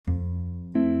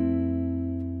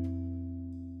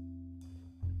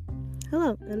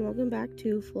Hello, and welcome back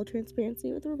to Full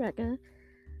Transparency with Rebecca.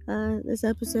 This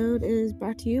episode is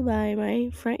brought to you by my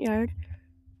front yard.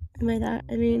 And by that,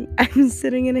 I mean I'm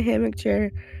sitting in a hammock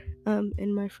chair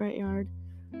in my front yard.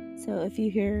 So if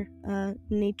you hear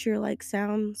nature-like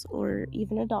sounds or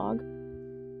even a dog,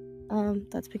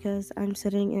 that's because I'm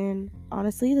sitting in,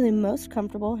 honestly, the most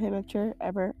comfortable hammock chair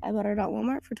ever. I bought it at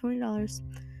Walmart for $20.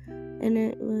 And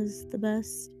it was the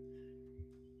best,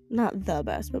 not the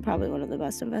best, but probably one of the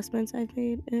best investments I've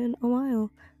made in a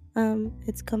while.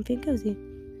 It's comfy and cozy.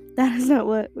 That is not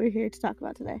what we're here to talk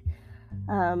about today.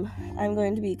 I'm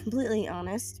going to be completely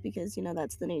honest because,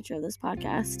 that's the nature of this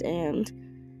podcast, and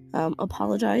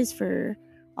apologize for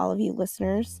all of you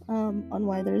listeners on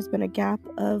why there's been a gap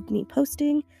of me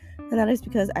posting, and that is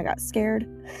because I got scared,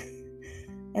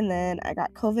 and then I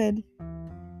got COVID,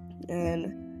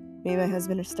 and me and my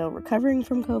husband are still recovering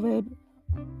from COVID.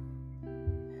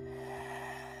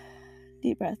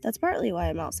 Deep breath. That's partly why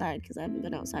I'm outside, because I haven't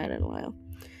been outside in a while.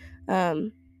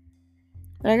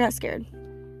 But I got scared,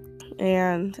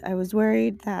 and I was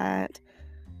worried that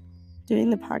doing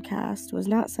the podcast was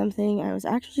not something I was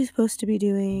actually supposed to be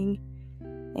doing,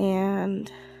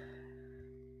 and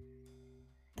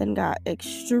then got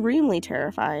extremely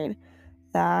terrified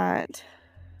that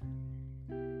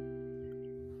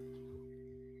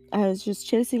I was just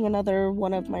chasing another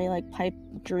one of my pipe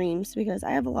dreams, because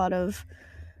I have a lot of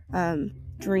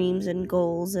dreams and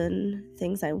goals and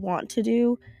things I want to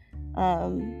do,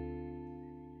 and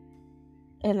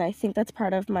I think that's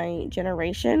part of my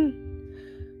generation.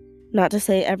 Not to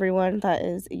say everyone that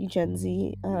is a Gen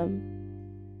Z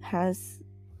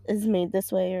is made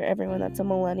this way, or everyone that's a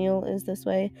millennial is this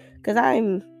way, because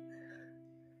I'm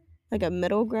like a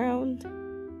middle ground.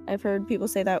 I've heard people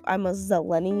say that I'm a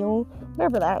zillennial,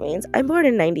 whatever that means. I'm born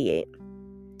in 98,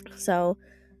 so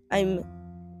I'm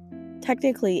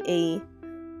technically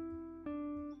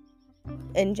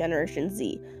in Generation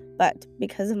Z, but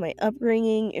because of my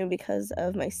upbringing and because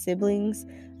of my siblings,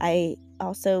 I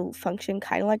also function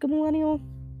kind of like a millennial,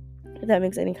 if that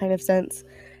makes any kind of sense.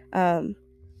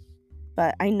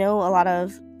 But I know a lot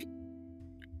of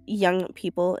young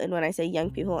people, and when I say young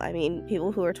people, I mean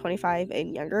people who are 25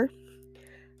 and younger,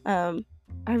 are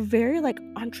very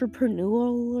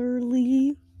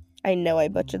entrepreneurially. I know I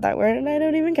butchered that word, and I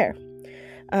don't even care.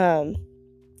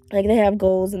 They have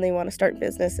goals and they want to start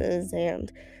businesses and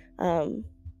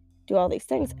do all these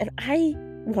things, and I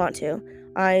want to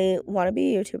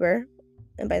be a YouTuber,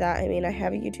 and by that I mean I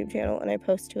have a YouTube channel and I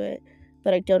post to it,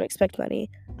 but I don't expect money.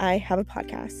 I have a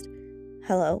podcast.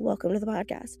 Hello, welcome to the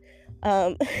podcast.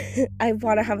 I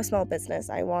want to have a small business.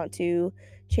 I want to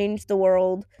change the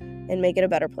world and make it a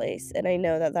better place, and I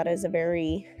know that is a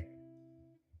very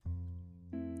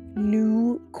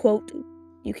new quote.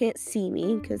 You can't see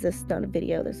me because this is not a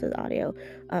video, this is audio,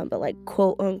 but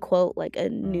quote unquote a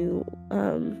new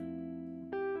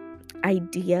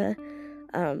idea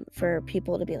for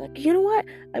people to be like, you know what,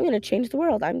 I'm going to change the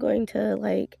world. I'm going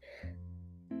to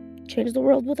change the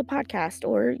world with a podcast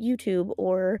or YouTube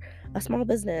or a small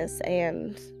business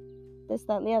and this,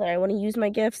 that, and the other. I want to use my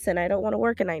gifts, and I don't want to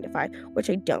work a 9-to-5, which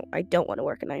I don't want to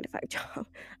work a 9-to-5 job.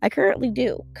 I currently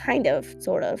do, kind of,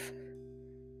 sort of.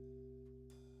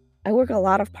 I work a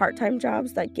lot of part-time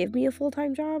jobs that give me a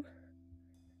full-time job,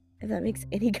 if that makes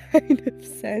any kind of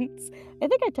sense. I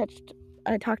think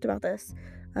I talked about this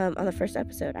on the first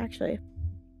episode, actually,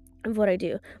 of what I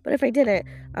do. But if I didn't,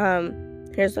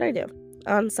 here's what I do.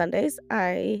 On Sundays,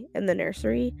 I am the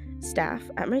nursery staff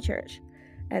at my church.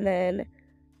 And then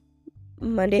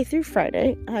Monday through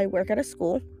Friday, I work at a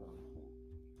school.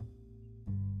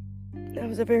 That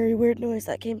was a very weird noise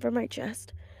that came from my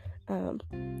chest.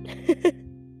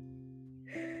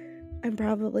 I'm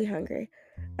probably hungry.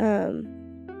 What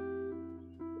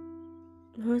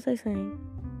was I saying?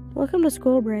 Welcome to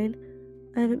school, brain.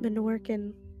 I haven't been to work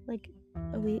in a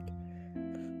week.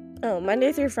 Oh,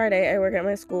 Monday through Friday, I work at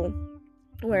my school,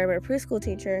 where I'm a preschool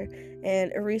teacher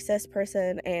and a recess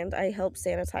person, and I help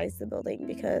sanitize the building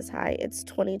because, it's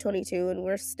 2022 and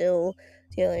we're still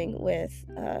dealing with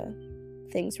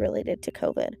things related to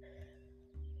COVID.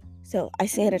 So I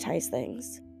sanitize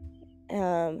things.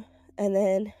 And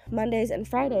then Mondays and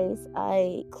Fridays,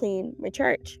 I clean my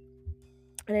church.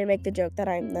 And I make the joke that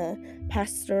I'm the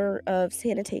pastor of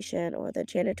sanitation, or the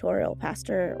janitorial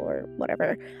pastor, or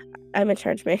whatever. I'm in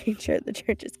charge of making sure the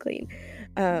church is clean.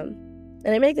 And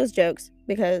I make those jokes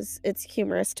because it's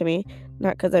humorous to me,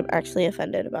 not because I'm actually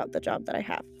offended about the job that I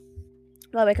have.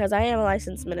 Well, because I am a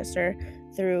licensed minister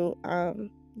through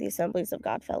the Assemblies of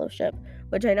God Fellowship,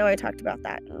 which I know I talked about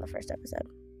that in the first episode.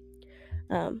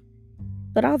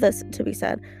 But all this to be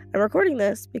said, I'm recording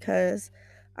this because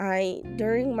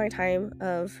During my time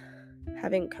of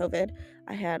having COVID,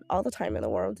 I had all the time in the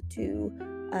world to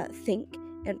think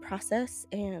and process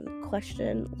and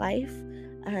question life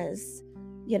as,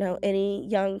 any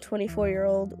young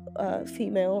 24-year-old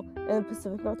female in the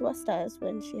Pacific Northwest does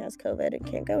when she has COVID and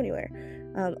can't go anywhere,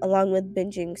 along with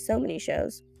binging so many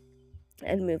shows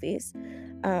and movies.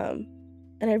 And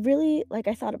I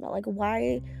thought about,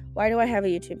 why do I have a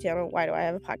YouTube channel? Why do I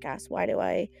have a podcast? Why do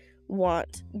I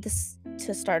want this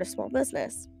to start a small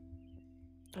business?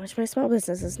 Which my small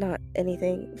business is not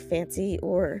anything fancy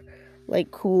or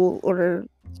cool or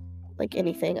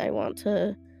anything. I want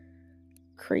to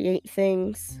create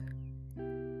things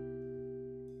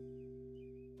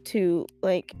to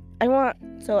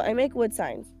so I make wood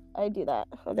signs. I do that.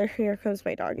 Oh, here comes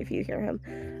my dog if you hear him.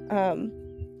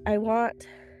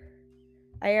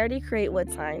 I already create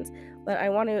wood signs, but I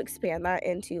want to expand that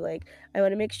into I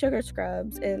want to make sugar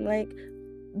scrubs and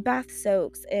bath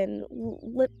soaks and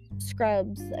lip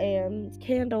scrubs and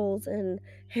candles and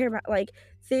hair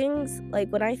things.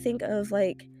 When I think of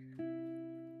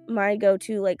my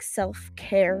go-to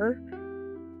self-care,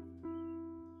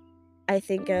 I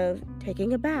think of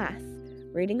taking a bath,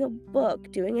 reading a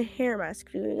book, doing a hair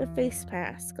mask, doing a face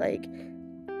mask.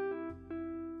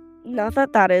 Not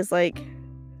that is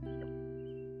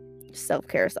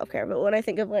self-care, but when I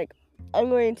think of I'm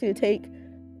going to take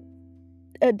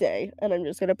a day and I'm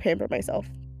just going to pamper myself.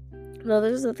 Well,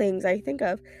 those are the things I think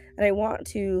of, and I want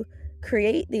to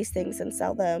create these things and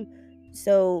sell them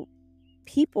so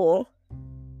people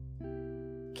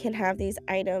can have these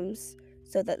items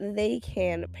so that they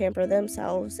can pamper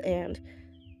themselves and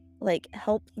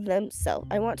help themselves.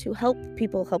 I want to help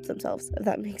people help themselves, if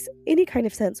that makes any kind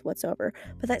of sense whatsoever.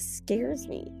 But that scares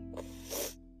me.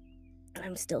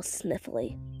 I'm still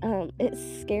sniffly. It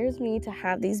scares me to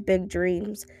have these big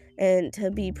dreams and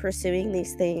to be pursuing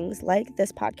these things like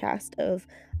this podcast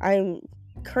I'm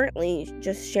currently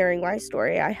just sharing my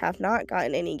story. I have not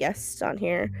gotten any guests on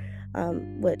here,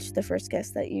 which the first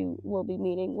guest that you will be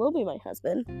meeting will be my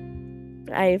husband.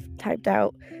 I've typed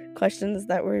out questions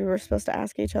that we were supposed to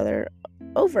ask each other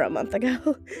over a month ago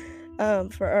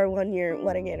for our 1-year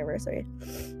wedding anniversary.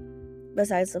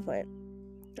 Besides the point,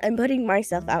 I'm putting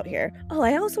myself out here. Oh,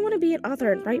 I also want to be an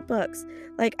author and write books.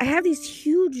 I have these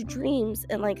huge dreams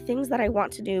and things that I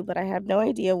want to do, but I have no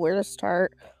idea where to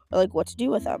start or what to do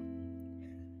with them.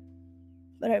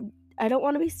 But I don't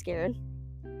want to be scared.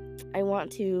 I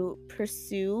want to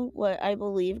pursue what I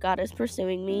believe God is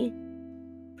pursuing me,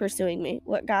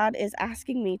 what God is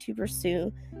asking me to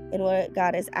pursue, and what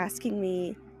God is asking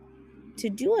me to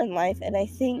do in life. And I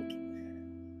think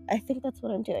that's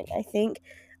what I'm doing. I think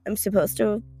I'm supposed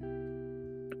to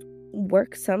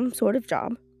work some sort of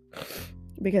job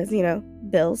because,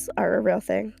 bills are a real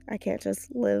thing. I can't just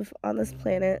live on this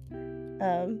planet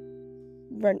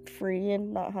rent-free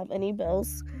and not have any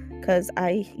bills because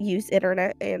I use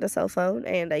internet and a cell phone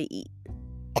and I eat.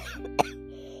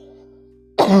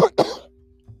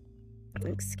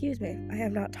 Excuse me. I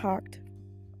have not talked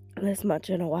this much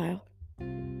in a while.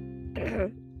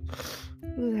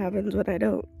 This happens when I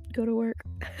don't go to work.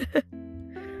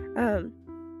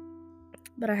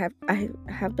 But I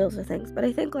have bills and things. But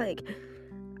I think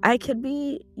I could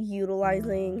be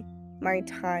utilizing my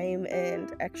time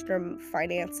and extra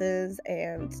finances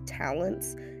and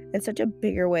talents in such a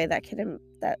bigger way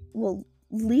that will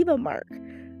leave a mark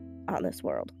on this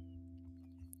world.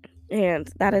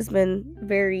 And that has been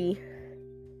very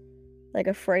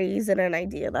a phrase and an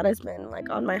idea that has been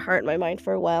on my heart and my mind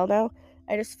for a while now.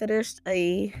 I just finished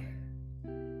a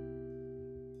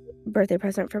birthday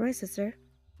present for my sister.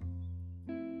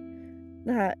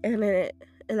 That and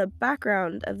in the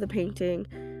background of the painting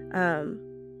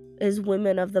is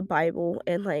women of the Bible,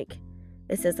 and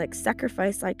it says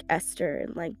sacrifice like Esther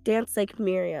and dance like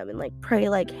Miriam and pray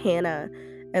like Hannah,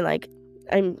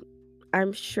 and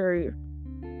I'm sure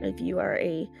if you are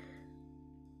a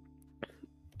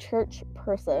church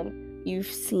person, you've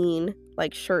seen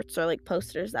shirts or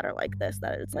posters that are like this,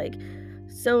 that it's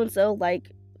so and so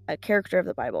a character of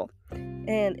the Bible.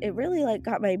 And it really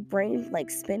got my brain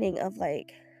spinning of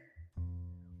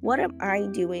what am I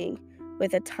doing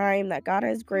with the time that God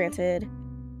has granted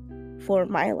for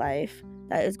my life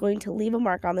that is going to leave a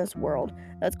mark on this world,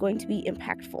 that's going to be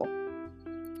impactful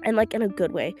and in a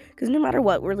good way, because no matter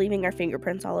what, we're leaving our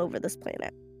fingerprints all over this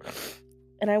planet.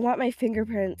 And I want my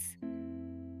fingerprints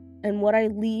and what I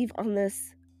leave on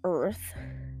this earth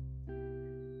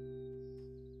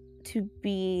to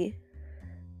be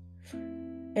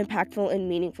impactful and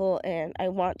meaningful, and I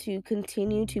want to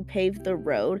continue to pave the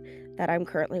road that I'm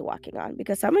currently walking on,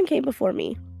 because someone came before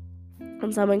me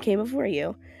and someone came before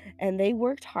you, and they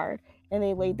worked hard and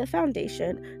they laid the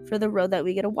foundation for the road that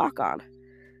we get to walk on.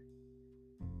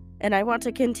 And I want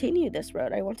to continue this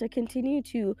road. I want to continue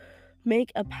to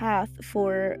make a path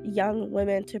for young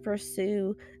women to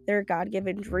pursue their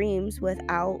God-given dreams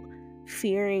without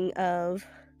fearing of,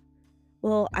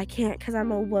 well, I can't because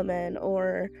I'm a woman,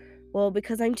 or, well,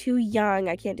 because I'm too young,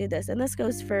 I can't do this. And this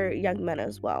goes for young men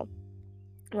as well.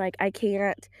 Like, I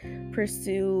can't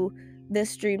pursue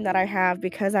this dream that I have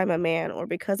because I'm a man, or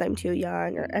because I'm too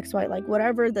young, or XY, like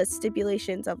whatever the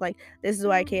stipulations of, like, this is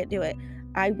why I can't do it.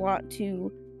 I want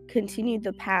to continue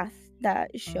the path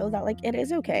that show that, like, it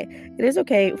is okay. It is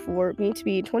okay for me to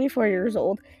be 24 years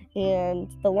old, and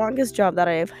the longest job that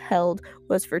I have held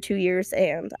was for 2 years,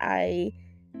 and I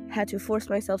had to force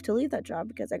myself to leave that job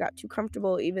because I got too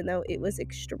comfortable, even though it was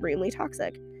extremely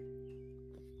toxic.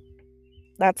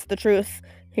 That's the truth.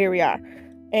 Here we are.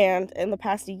 And in the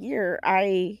past year,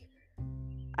 I've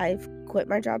quit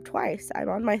my job twice. I'm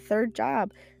on my third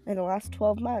job in the last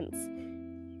 12 months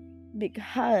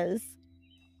because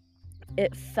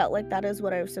it felt like that is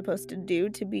what I was supposed to do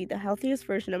to be the healthiest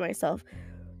version of myself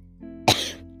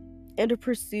and to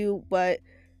pursue what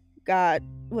God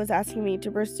was asking me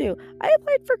to pursue. I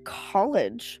applied for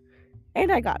college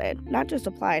and I got it. Not just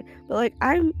applied, but like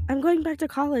I'm going back to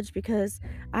college because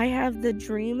I have the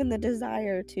dream and the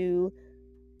desire to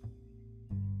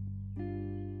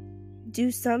do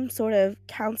some sort of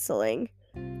counseling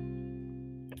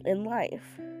in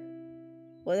life,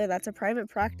 whether that's a private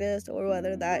practice or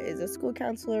whether that is a school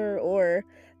counselor or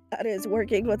that is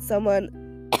working with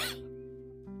someone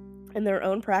in their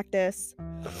own practice.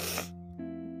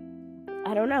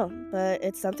 I don't know, but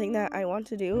it's something that I want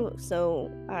to do,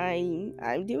 so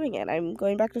I'm doing it. I'm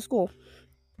going back to school.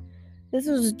 This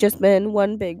has just been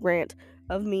one big rant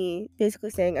of me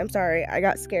basically saying, I'm sorry, I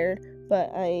got scared, but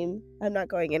I'm not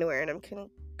going anywhere, and I'm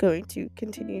going to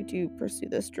continue to pursue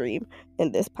this dream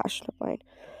and this passion of mine.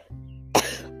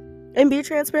 And be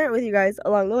transparent with you guys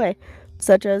along the way,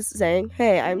 such as saying,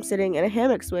 hey, I'm sitting in a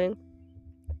hammock swing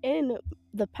in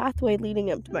the pathway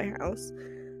leading up to my house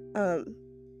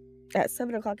at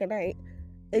 7 o'clock at night,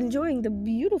 enjoying the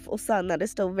beautiful sun that is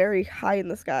still very high in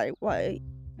the sky while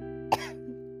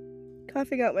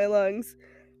coughing out my lungs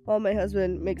while my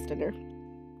husband makes dinner.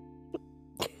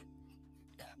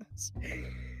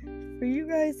 For you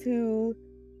guys who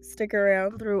stick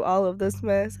around through all of this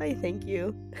mess, I thank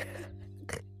you.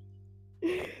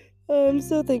 I'm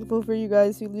so thankful for you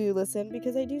guys who do listen,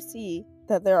 because I do see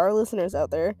that there are listeners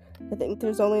out there. I think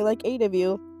there's only like 8 of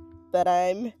you, but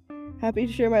I'm happy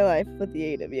to share my life with the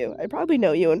 8 of you. I probably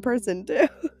know you in person too.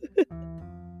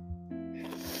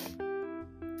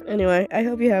 Anyway, I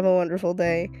hope you have a wonderful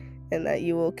day and that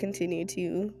you will continue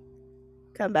to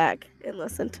come back and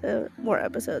listen to more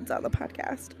episodes on the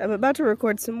podcast. I'm about to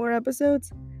record some more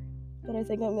episodes, but I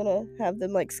think I'm gonna have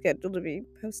them like scheduled to be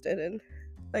posted in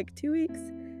like 2 weeks,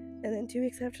 and then 2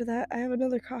 weeks after that I have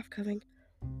another cough coming.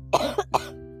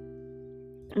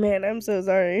 Man, I'm so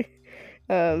sorry.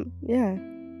 Yeah.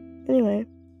 Anyway,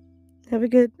 have a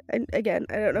good, again,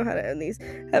 I don't know how to end these.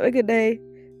 Have a good day,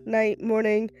 night,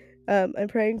 morning. I'm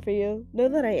praying for you. Know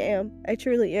that I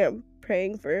truly am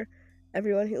praying for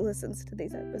everyone who listens to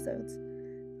these episodes.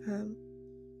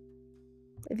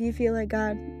 If you feel like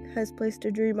God has placed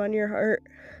a dream on your heart,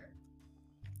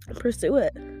 pursue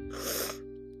it.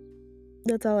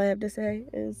 That's all I have to say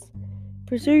is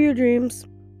pursue your dreams.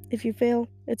 If you fail,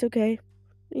 it's okay.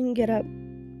 You can get up.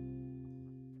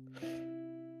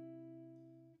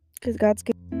 Because God's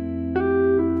good.